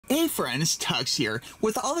Hey friends, Tux here.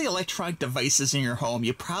 With all the electronic devices in your home,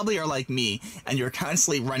 you probably are like me and you're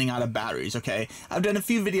constantly running out of batteries, okay? I've done a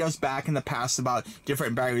few videos back in the past about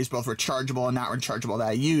different batteries, both rechargeable and not rechargeable, that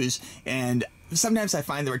I use, and sometimes I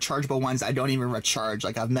find the rechargeable ones I don't even recharge.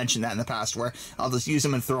 Like I've mentioned that in the past, where I'll just use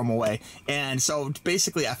them and throw them away. And so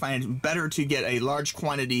basically I find it better to get a large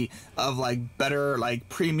quantity of like better, like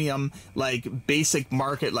premium, like basic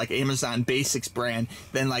market, like Amazon Basics brand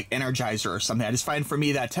than like Energizer or something. I just find for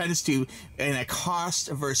me that tends to, in a cost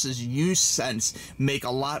versus use sense, make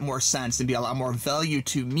a lot more sense and be a lot more value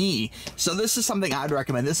to me. So this is something I'd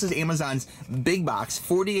recommend. This is Amazon's big box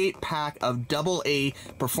 48 pack of AA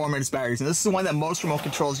performance batteries. And this is the one that most remote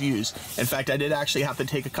controls use. In fact, I did actually have to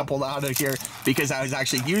take a couple out of here because I was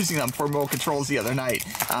actually using them for remote controls the other night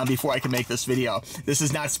before I could make this video. This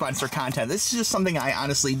is not sponsored content. This is just something I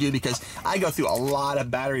honestly do because I go through a lot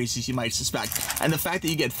of batteries, as you might suspect. And the fact that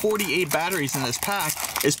you get 48 batteries in this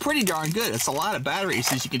pack is pretty darn good. It's a lot of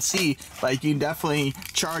batteries, as you can see. Like, you can definitely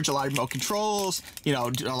charge a lot of remote controls, you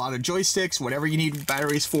know, a lot of joysticks, whatever you need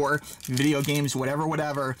batteries for, video games,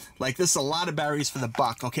 whatever. Like, this is a lot of batteries for the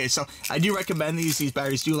buck. Okay, so I do recommend these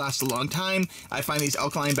batteries do last a long time. I find these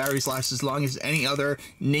alkaline batteries last as long as any other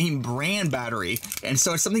name brand battery, and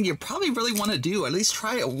so it's something you probably really want to do. At least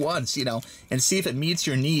try it once, you know, and see if it meets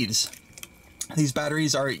your needs. These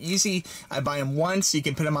batteries are easy. I buy them once. You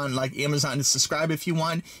can put them on like Amazon to subscribe if you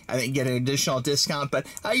want. I think you get an additional discount, but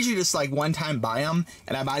I usually just like one time buy them,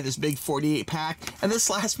 and I buy this big 48 pack, and this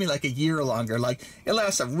lasts me like a year or longer. Like, it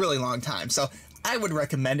lasts a really long time. So I would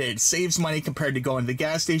recommend it. It saves money compared to going to the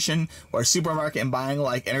gas station or supermarket and buying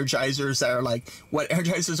like Energizers that are like, what,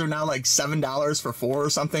 Energizers are now like $7 for 4 or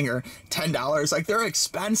something, or $10. Like, they're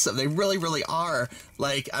expensive. They really are.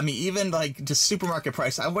 Like, I mean, even like just supermarket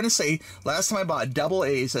price. I want to say last time I bought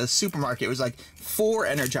AA's at a supermarket, it was like 4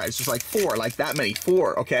 Energizers, like 4, like that many,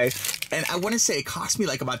 4, okay? And I want to say it cost me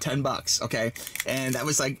like about $10, okay? And that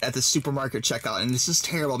was like at the supermarket checkout, and this is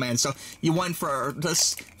terrible, man. So you want for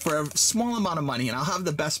just for a small amount of money, and I'll have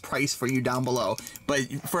the best price for you down below, but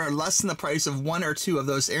for less than the price of 1 or 2 of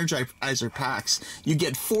those Energizer packs, you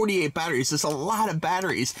get 48 batteries. There's a lot of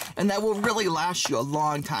batteries, and that will really last you a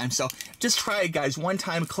long time. So just try it, guys. One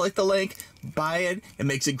time, click the link, buy it. It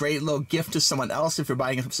makes a great little gift to someone else. If you're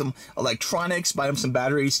buying some electronics, buy them some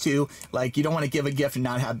batteries too. Like, you don't want to give a gift and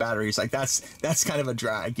not have batteries. Like, that's kind of a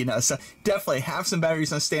drag, you know. So definitely have some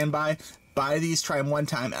batteries on standby. Buy these, try them one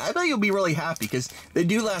time. I bet you'll be really happy because they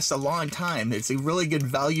do last a long time. It's a really good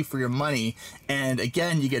value for your money. And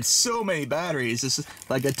again, you get so many batteries. This is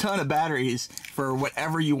like a ton of batteries for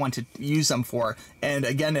whatever you want to use them for. And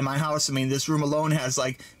again, in my house, I mean, this room alone has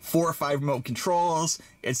like 4 or 5 remote controls.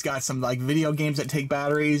 It's got some like video games that take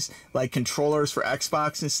batteries, like controllers for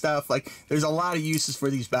Xbox and stuff. Like, there's a lot of uses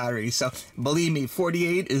for these batteries. So believe me,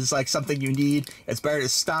 48 is like something you need. It's better to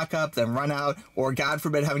stock up than run out, or God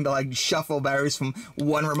forbid having to like shuffle batteries from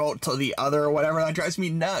one remote to the other or whatever. That drives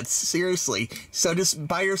me nuts, seriously. So just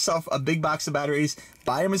buy yourself a big box of batteries.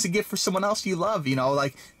 Buy them as a gift for someone else you love, you know,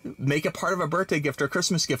 like make it part of a birthday gift or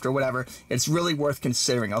Christmas gift or whatever. It's really worth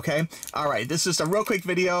considering, okay? All right, this is a real quick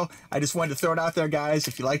video. I just wanted to throw it out there, guys.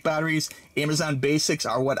 If you like batteries, Amazon Basics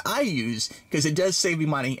are what I use because it does save me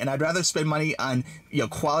money, and I'd rather spend money on, you know,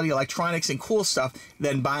 quality electronics and cool stuff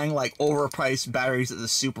than buying like overpriced batteries at the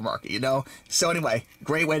supermarket, you know? So anyway,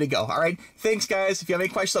 great way to go. All right, thanks, guys. If you have any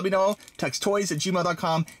questions, let me know.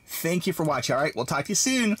 TuxToys@gmail.com. Thank you for watching. All right, we'll talk to you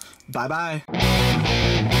soon. Bye-bye.